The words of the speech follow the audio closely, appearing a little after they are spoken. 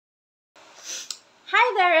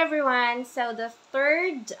Hi there, everyone. So the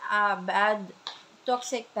third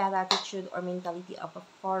toxic bad attitude or mentality of a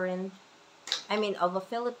of a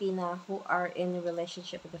Filipina who are in a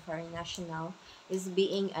relationship with a foreign national is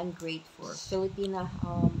being ungrateful. Filipina,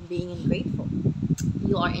 being ungrateful.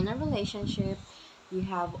 You are in a relationship, you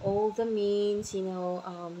have all the means,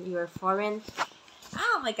 your foreign,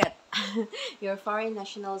 oh my god, your foreign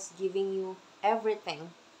nationals giving you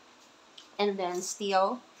everything, and then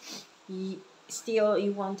still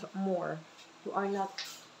you want more. You are not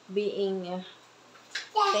being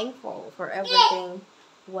thankful for everything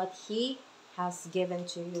what he has given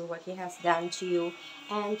to you, what he has done to you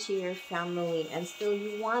and to your family, and still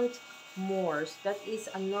you want more. So that is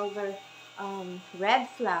another red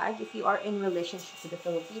flag if you are in relationship with the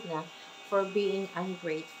Filipina, for being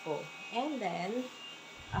ungrateful. And then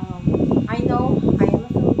I know I am a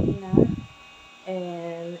Filipina,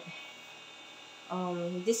 and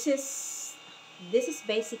this is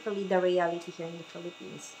basically the reality here in the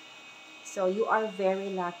Philippines. So you are very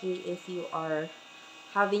lucky if you are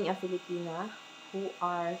having a Filipina who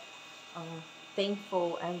are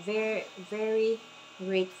thankful and very, very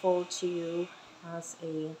grateful to you as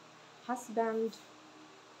a husband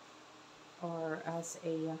or as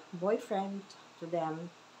a boyfriend to them,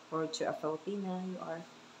 or to a Filipina. You are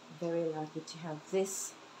very lucky to have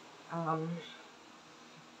this um,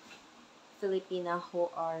 Filipina who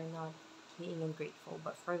are not being ungrateful.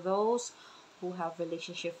 But for those who have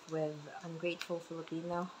relationship with ungrateful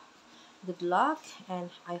Filipino, good luck, and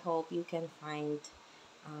I hope you can find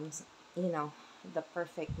um, s- the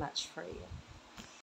perfect match for you.